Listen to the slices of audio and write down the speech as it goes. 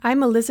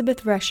I'm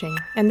Elizabeth Rushing,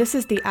 and this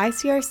is the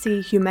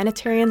ICRC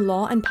Humanitarian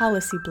Law and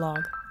Policy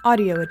blog,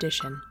 audio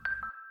edition.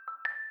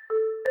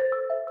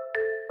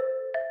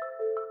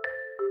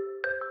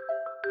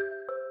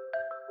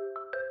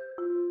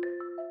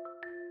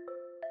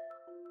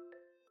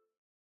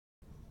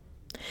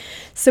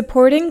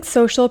 Supporting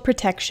social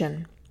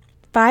protection.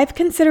 5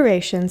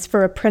 considerations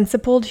for a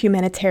principled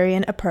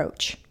humanitarian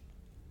approach.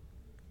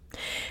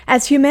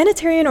 As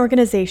humanitarian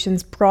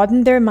organizations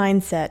broaden their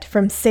mindset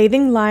from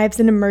saving lives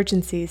in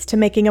emergencies to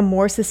making a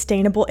more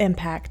sustainable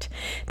impact,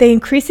 they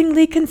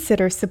increasingly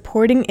consider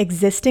supporting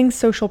existing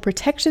social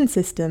protection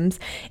systems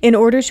in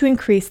order to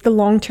increase the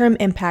long-term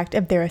impact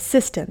of their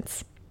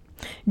assistance.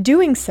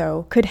 Doing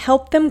so could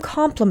help them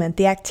complement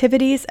the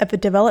activities of the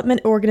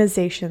development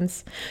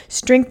organizations,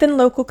 strengthen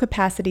local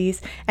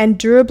capacities, and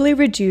durably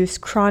reduce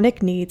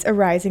chronic needs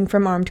arising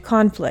from armed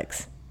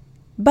conflicts.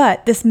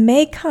 But this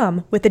may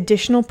come with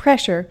additional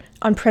pressure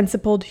on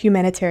principled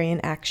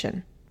humanitarian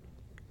action.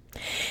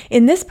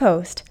 In this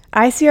post,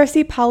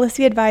 ICRC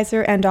policy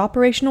advisor and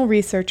operational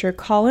researcher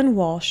Colin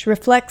Walch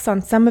reflects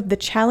on some of the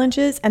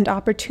challenges and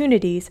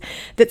opportunities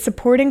that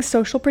supporting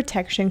social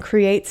protection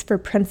creates for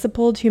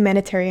principled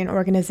humanitarian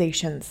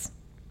organizations.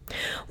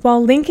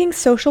 While linking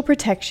social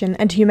protection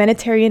and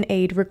humanitarian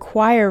aid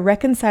require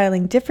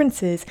reconciling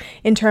differences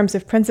in terms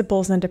of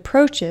principles and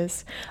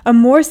approaches, a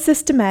more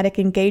systematic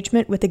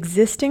engagement with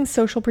existing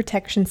social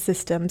protection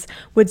systems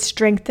would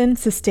strengthen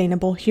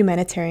sustainable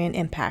humanitarian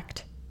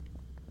impact.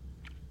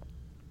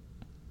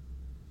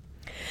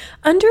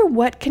 Under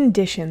what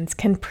conditions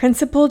can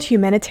principled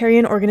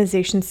humanitarian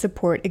organizations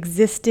support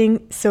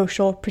existing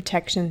social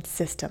protection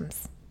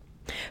systems?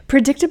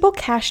 Predictable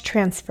cash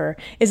transfer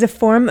is a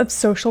form of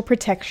social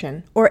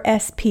protection, or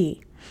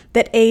SP,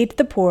 that aid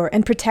the poor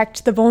and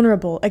protect the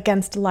vulnerable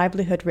against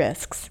livelihood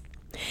risks.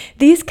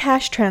 These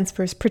cash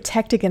transfers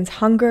protect against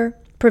hunger,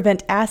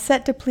 prevent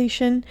asset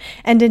depletion,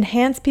 and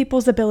enhance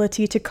people's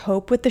ability to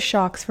cope with the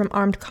shocks from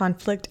armed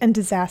conflict and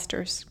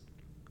disasters.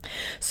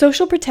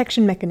 Social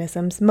protection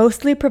mechanisms,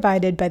 mostly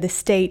provided by the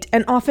state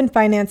and often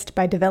financed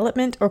by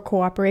development or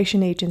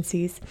cooperation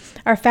agencies,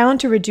 are found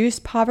to reduce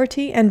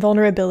poverty and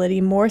vulnerability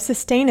more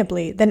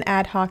sustainably than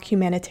ad hoc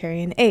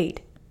humanitarian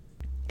aid.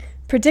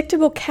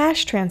 Predictable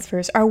cash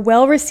transfers are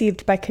well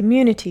received by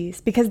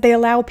communities because they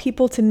allow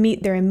people to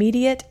meet their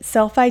immediate,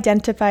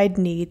 self-identified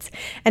needs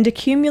and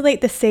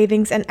accumulate the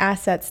savings and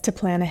assets to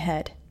plan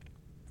ahead.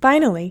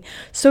 Finally,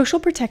 social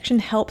protection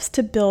helps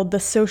to build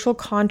the social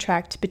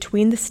contract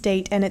between the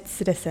state and its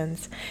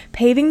citizens,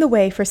 paving the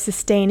way for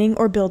sustaining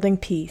or building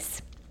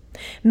peace.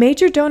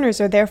 Major donors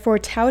are therefore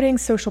touting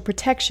social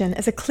protection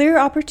as a clear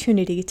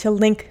opportunity to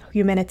link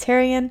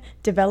humanitarian,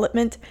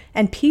 development,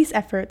 and peace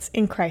efforts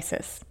in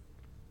crisis.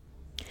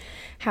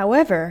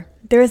 However,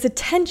 there is a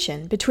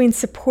tension between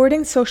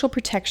supporting social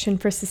protection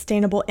for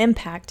sustainable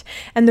impact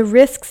and the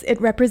risks it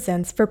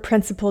represents for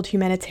principled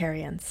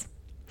humanitarians.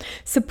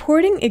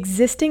 Supporting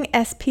existing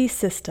SP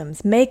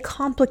systems may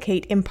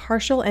complicate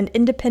impartial and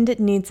independent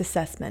needs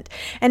assessment,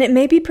 and it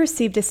may be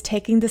perceived as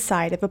taking the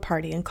side of a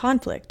party in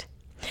conflict.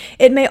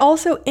 It may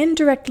also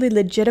indirectly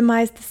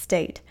legitimize the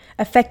state,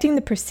 affecting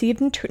the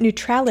perceived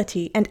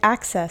neutrality and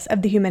access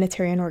of the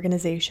humanitarian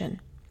organization.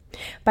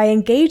 By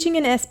engaging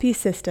in SP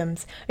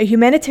systems, a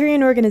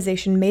humanitarian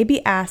organization may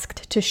be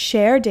asked to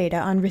share data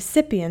on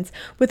recipients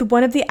with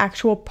one of the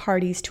actual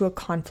parties to a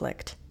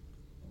conflict.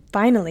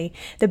 Finally,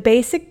 the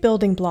basic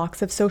building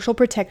blocks of social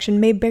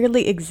protection may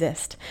barely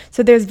exist,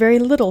 so there's very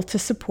little to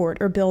support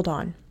or build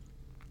on.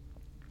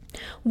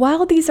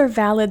 While these are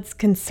valid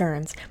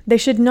concerns, they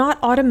should not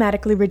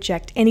automatically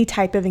reject any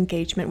type of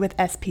engagement with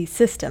SP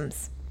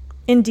systems.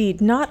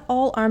 Indeed, not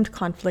all armed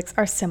conflicts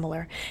are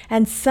similar,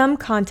 and some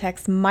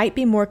contexts might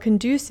be more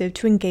conducive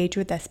to engage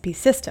with SP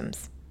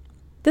systems.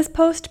 This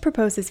post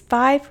proposes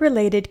 5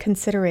 related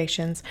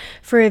considerations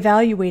for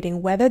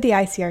evaluating whether the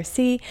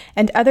ICRC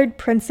and other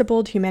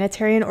principled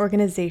humanitarian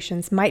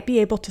organizations might be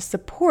able to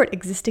support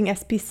existing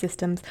SP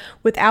systems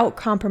without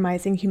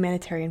compromising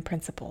humanitarian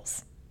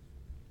principles.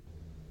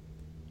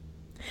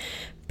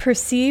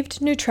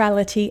 Perceived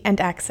neutrality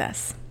and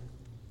access.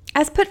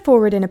 As put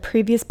forward in a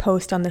previous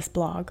post on this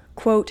blog,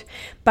 quote,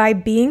 by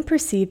being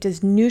perceived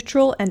as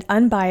neutral and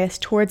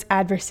unbiased towards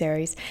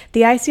adversaries,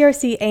 the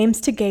ICRC aims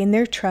to gain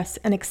their trust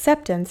and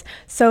acceptance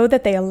so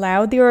that they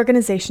allow the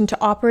organization to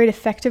operate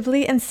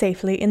effectively and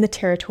safely in the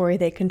territory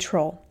they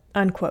control,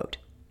 unquote.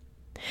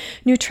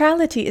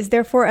 Neutrality is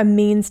therefore a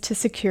means to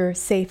secure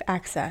safe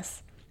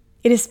access.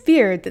 It is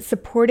feared that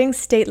supporting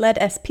state-led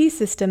SP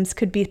systems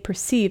could be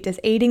perceived as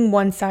aiding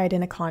one side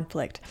in a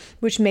conflict,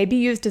 which may be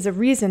used as a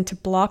reason to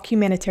block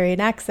humanitarian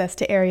access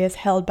to areas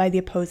held by the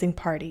opposing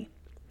party.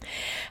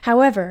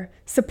 However,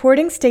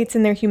 supporting states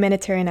in their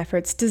humanitarian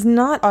efforts does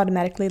not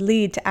automatically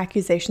lead to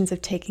accusations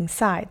of taking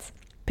sides,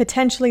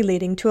 potentially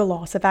leading to a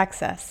loss of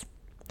access.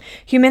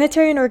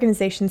 Humanitarian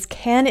organizations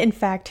can, in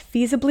fact,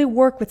 feasibly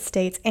work with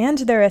states and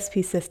their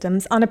SP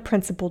systems on a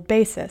principled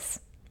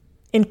basis.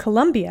 In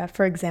Colombia,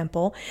 for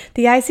example,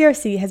 the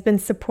ICRC has been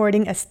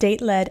supporting a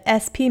state-led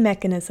SP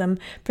mechanism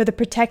for the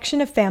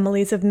protection of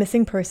families of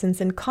missing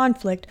persons in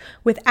conflict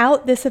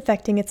without this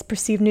affecting its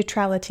perceived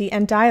neutrality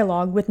and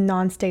dialogue with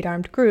non-state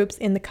armed groups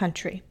in the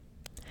country.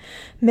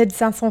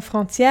 Médecins Sans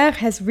Frontières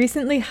has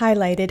recently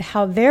highlighted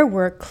how their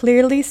work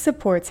clearly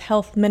supports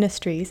health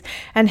ministries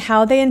and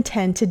how they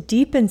intend to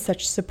deepen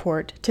such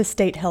support to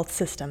state health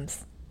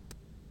systems.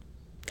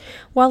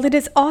 While it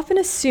is often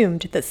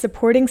assumed that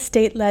supporting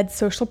state-led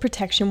social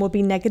protection will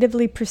be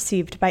negatively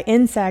perceived by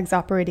INSAGs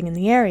operating in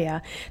the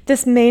area,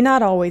 this may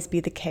not always be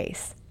the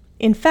case.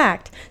 In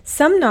fact,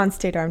 some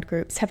non-state armed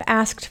groups have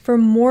asked for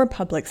more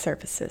public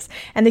services,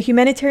 and the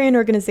humanitarian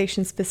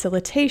organization's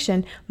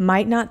facilitation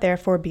might not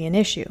therefore be an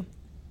issue.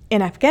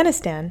 In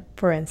Afghanistan,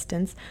 for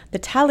instance, the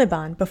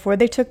Taliban, before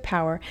they took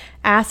power,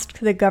 asked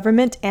the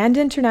government and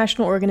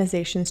international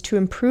organizations to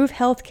improve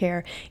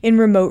healthcare in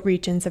remote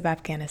regions of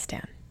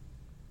Afghanistan.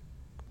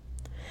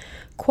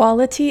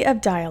 Quality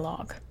of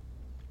dialogue.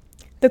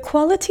 The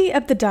quality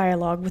of the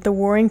dialogue with the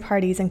warring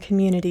parties and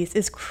communities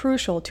is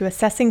crucial to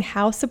assessing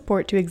how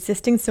support to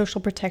existing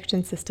social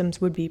protection systems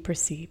would be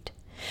perceived.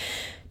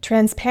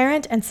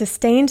 Transparent and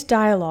sustained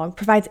dialogue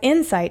provides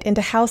insight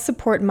into how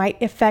support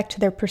might affect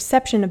their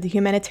perception of the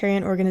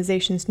humanitarian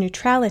organization's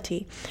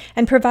neutrality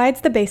and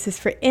provides the basis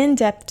for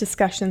in-depth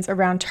discussions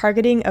around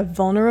targeting of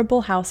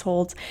vulnerable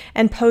households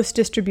and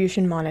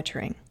post-distribution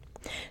monitoring.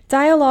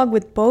 Dialogue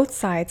with both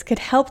sides could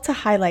help to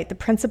highlight the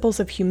principles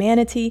of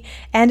humanity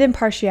and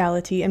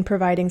impartiality in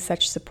providing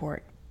such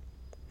support.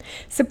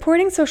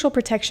 Supporting social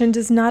protection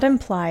does not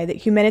imply that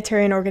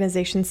humanitarian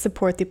organizations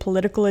support the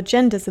political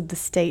agendas of the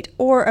state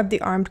or of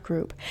the armed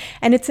group,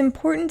 and it's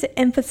important to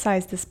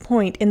emphasize this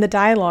point in the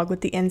dialogue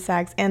with the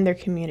INSAGs and their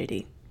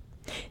community.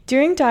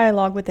 During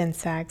dialogue with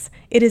INSAGs,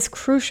 it is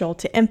crucial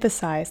to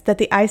emphasize that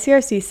the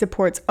ICRC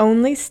supports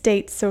only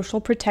state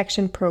social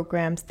protection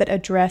programs that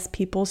address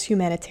people's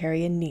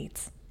humanitarian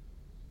needs.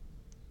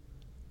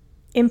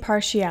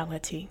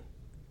 Impartiality.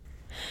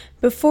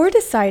 Before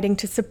deciding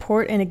to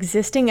support an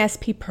existing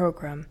SP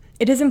program,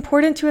 it is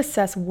important to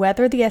assess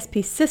whether the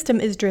SP system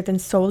is driven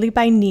solely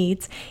by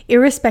needs,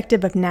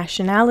 irrespective of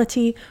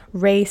nationality,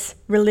 race,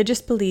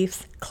 religious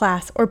beliefs,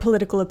 class, or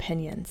political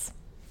opinions.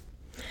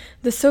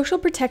 The social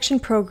protection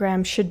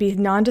program should be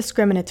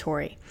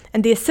non-discriminatory,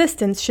 and the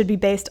assistance should be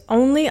based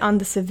only on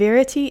the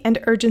severity and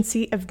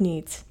urgency of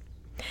needs.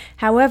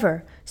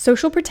 However,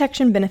 social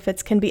protection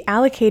benefits can be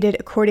allocated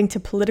according to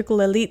political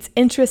elites'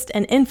 interest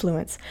and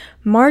influence,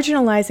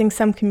 marginalizing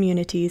some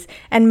communities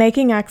and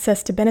making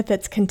access to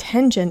benefits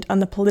contingent on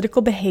the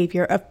political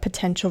behavior of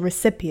potential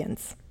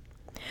recipients.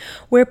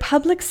 Where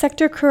public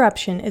sector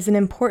corruption is an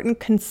important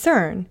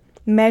concern,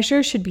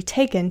 measures should be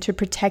taken to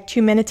protect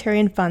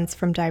humanitarian funds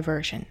from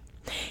diversion.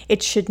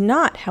 It should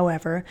not,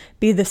 however,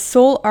 be the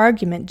sole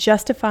argument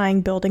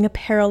justifying building a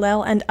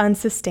parallel and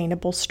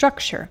unsustainable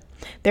structure.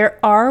 There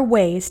are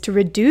ways to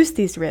reduce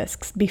these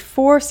risks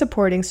before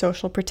supporting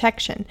social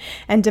protection,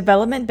 and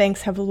development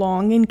banks have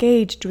long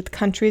engaged with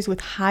countries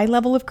with high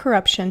level of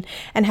corruption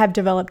and have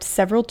developed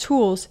several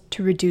tools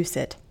to reduce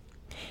it.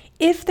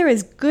 If there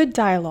is good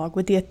dialogue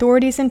with the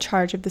authorities in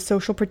charge of the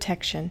social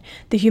protection,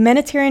 the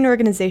humanitarian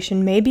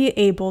organization may be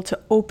able to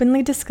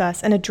openly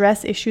discuss and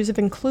address issues of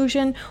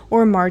inclusion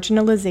or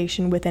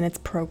marginalization within its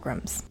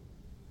programs.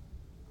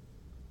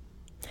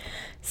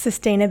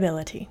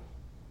 Sustainability.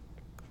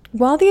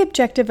 While the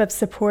objective of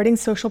supporting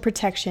social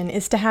protection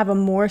is to have a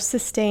more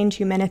sustained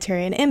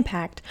humanitarian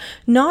impact,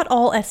 not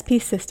all SP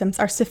systems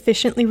are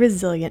sufficiently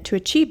resilient to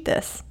achieve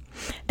this.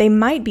 They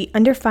might be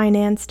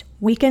underfinanced,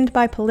 weakened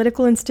by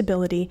political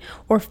instability,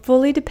 or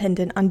fully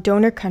dependent on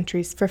donor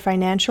countries for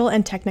financial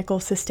and technical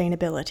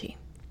sustainability.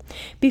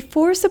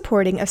 Before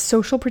supporting a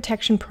social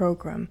protection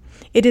program,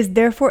 it is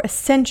therefore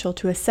essential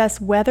to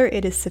assess whether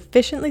it is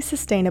sufficiently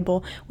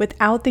sustainable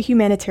without the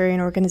humanitarian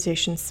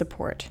organization's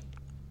support.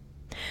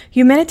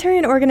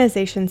 Humanitarian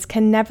organizations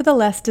can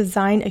nevertheless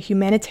design a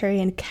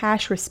humanitarian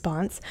cash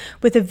response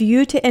with a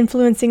view to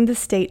influencing the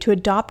state to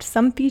adopt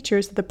some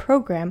features of the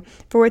program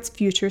for its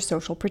future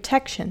social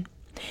protection.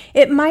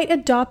 It might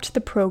adopt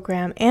the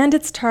program and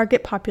its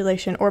target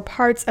population or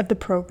parts of the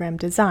program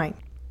design.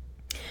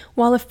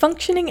 While a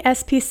functioning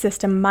SP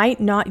system might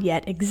not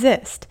yet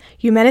exist,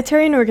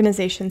 humanitarian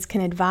organizations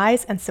can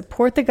advise and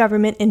support the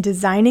government in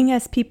designing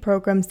SP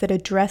programs that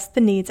address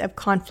the needs of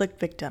conflict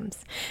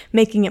victims,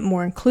 making it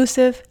more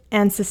inclusive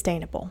and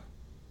sustainable.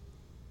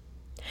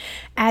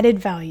 Added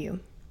value.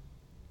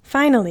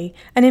 Finally,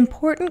 an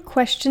important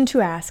question to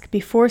ask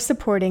before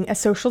supporting a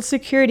social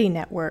security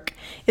network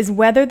is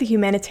whether the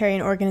humanitarian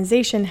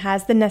organization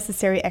has the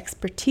necessary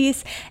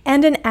expertise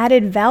and an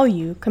added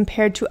value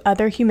compared to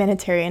other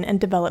humanitarian and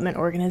development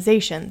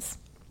organizations.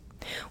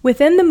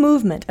 Within the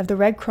movement of the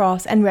Red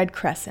Cross and Red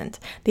Crescent,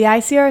 the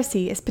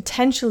ICRC is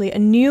potentially a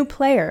new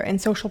player in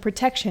social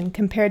protection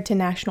compared to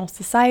national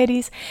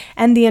societies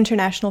and the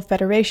International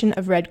Federation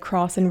of Red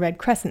Cross and Red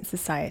Crescent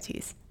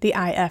Societies, the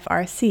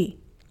IFRC.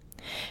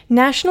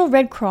 National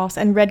Red Cross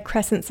and Red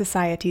Crescent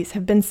societies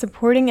have been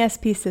supporting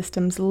SP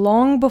systems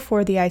long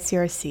before the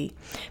ICRC,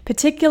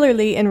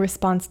 particularly in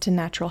response to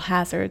natural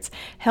hazards,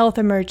 health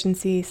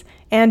emergencies,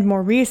 and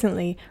more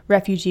recently,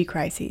 refugee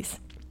crises.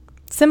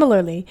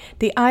 Similarly,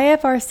 the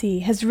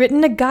ICRC has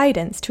written a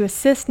guidance to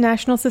assist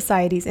national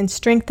societies in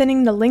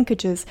strengthening the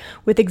linkages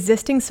with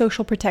existing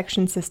social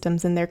protection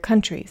systems in their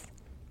countries.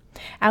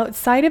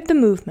 Outside of the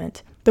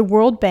movement, the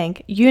World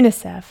Bank,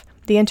 UNICEF,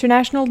 the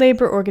International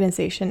Labour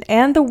Organization,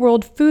 and the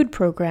World Food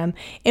Programme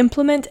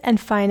implement and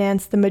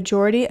finance the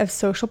majority of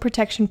social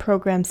protection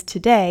programs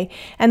today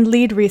and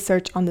lead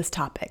research on this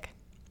topic.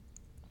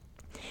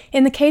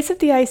 In the case of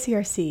the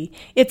ICRC,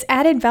 its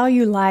added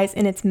value lies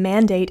in its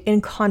mandate in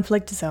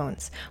conflict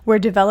zones, where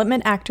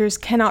development actors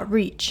cannot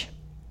reach.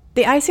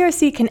 The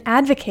ICRC can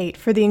advocate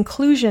for the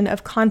inclusion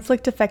of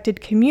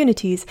conflict-affected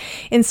communities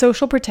in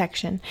social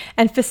protection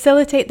and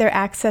facilitate their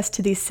access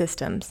to these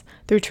systems,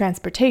 through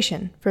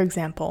transportation, for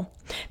example,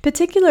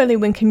 particularly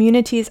when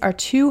communities are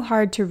too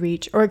hard to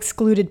reach or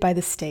excluded by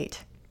the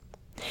state.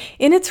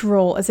 In its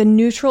role as a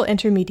neutral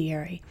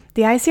intermediary,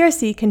 the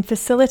ICRC can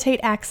facilitate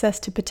access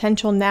to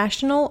potential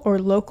national or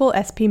local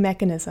SP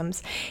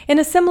mechanisms in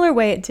a similar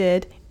way it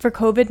did for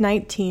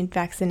COVID-19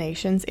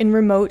 vaccinations in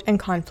remote and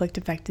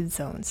conflict-affected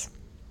zones.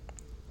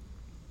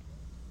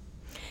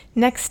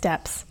 Next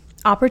steps: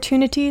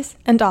 opportunities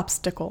and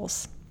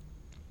obstacles.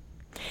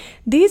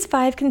 These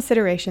 5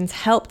 considerations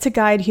help to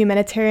guide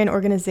humanitarian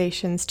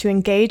organizations to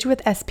engage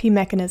with SP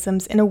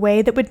mechanisms in a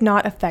way that would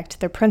not affect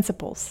their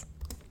principles.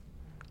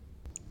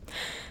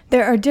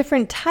 There are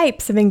different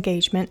types of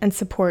engagement and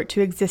support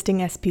to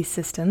existing SP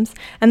systems,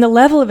 and the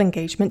level of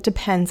engagement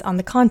depends on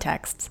the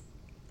contexts.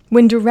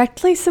 When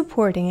directly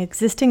supporting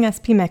existing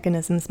SP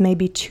mechanisms may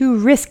be too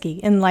risky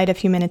in light of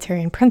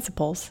humanitarian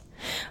principles,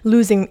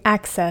 losing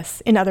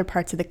access in other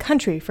parts of the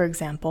country, for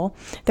example,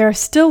 there are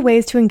still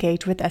ways to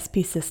engage with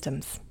SP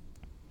systems.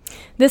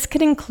 This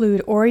could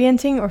include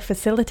orienting or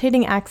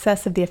facilitating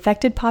access of the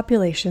affected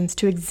populations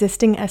to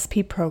existing SP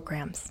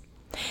programs.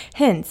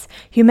 Hence,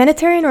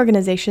 humanitarian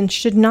organizations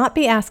should not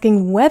be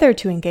asking whether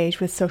to engage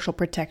with social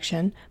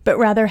protection, but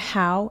rather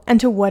how and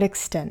to what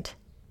extent.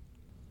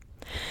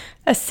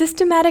 A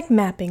systematic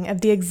mapping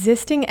of the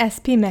existing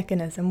SP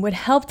mechanism would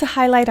help to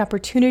highlight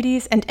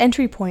opportunities and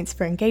entry points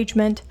for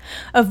engagement,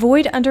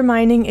 avoid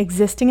undermining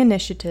existing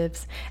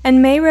initiatives,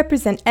 and may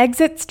represent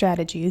exit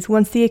strategies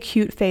once the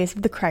acute phase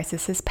of the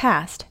crisis has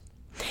passed.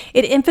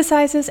 It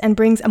emphasizes and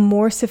brings a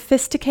more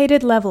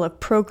sophisticated level of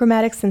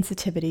programmatic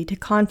sensitivity to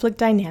conflict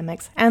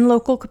dynamics and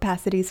local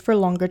capacities for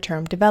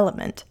longer-term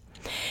development.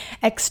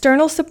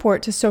 External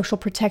support to social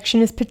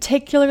protection is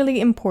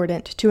particularly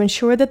important to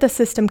ensure that the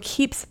system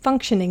keeps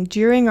functioning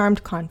during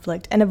armed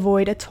conflict and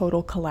avoid a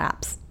total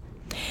collapse.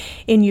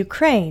 In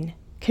Ukraine,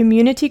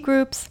 community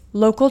groups,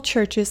 local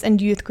churches,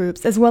 and youth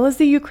groups, as well as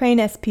the Ukraine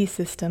SP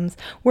systems,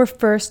 were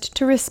first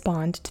to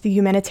respond to the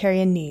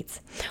humanitarian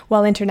needs,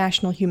 while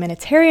international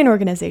humanitarian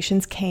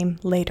organizations came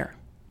later.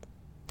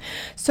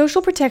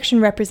 Social protection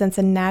represents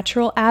a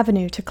natural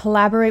avenue to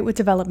collaborate with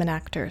development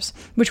actors,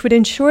 which would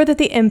ensure that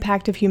the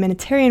impact of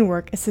humanitarian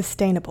work is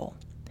sustainable.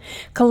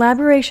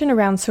 Collaboration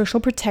around social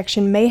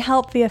protection may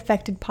help the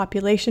affected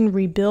population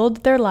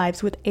rebuild their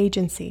lives with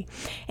agency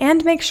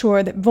and make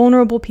sure that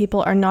vulnerable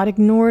people are not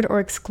ignored or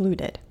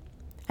excluded.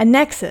 A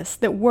nexus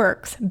that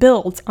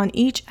builds on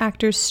each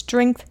actor's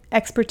strength,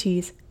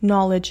 expertise,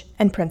 knowledge,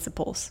 and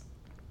principles.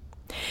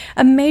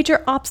 A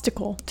major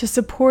obstacle to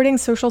supporting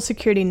social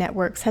security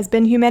networks has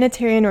been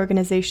humanitarian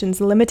organizations'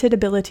 limited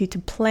ability to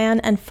plan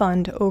and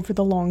fund over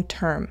the long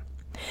term.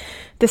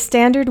 The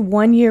standard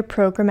one-year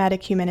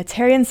programmatic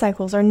humanitarian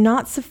cycles are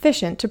not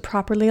sufficient to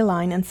properly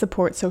align and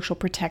support social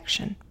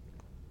protection.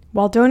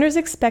 While donors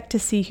expect to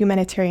see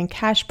humanitarian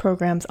cash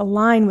programs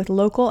align with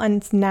local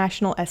and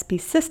national SP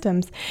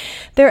systems,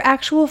 their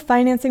actual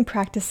financing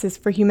practices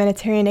for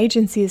humanitarian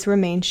agencies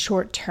remain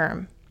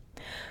short-term.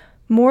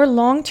 More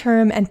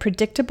long-term and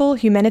predictable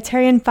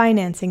humanitarian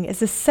financing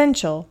is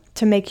essential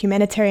to make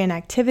humanitarian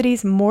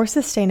activities more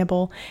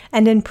sustainable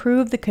and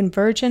improve the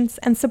convergence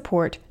and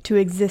support to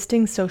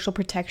existing social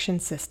protection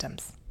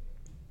systems.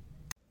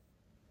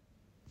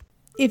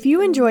 If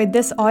you enjoyed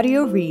this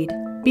audio read,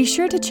 be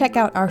sure to check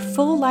out our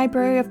full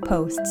library of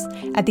posts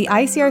at the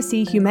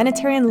ICRC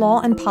Humanitarian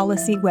Law and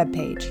Policy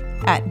webpage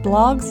at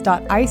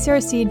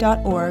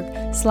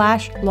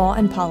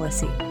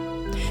blogs.icrc.org/law-and-policy.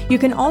 You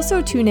can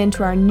also tune in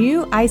to our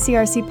new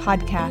ICRC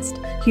podcast,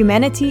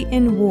 Humanity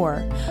in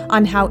War,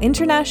 on how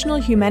international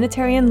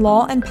humanitarian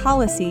law and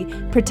policy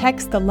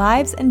protects the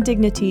lives and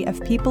dignity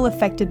of people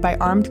affected by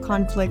armed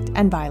conflict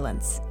and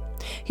violence.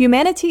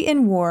 Humanity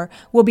in War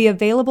will be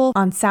available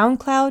on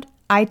SoundCloud,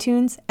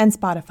 iTunes, and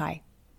Spotify.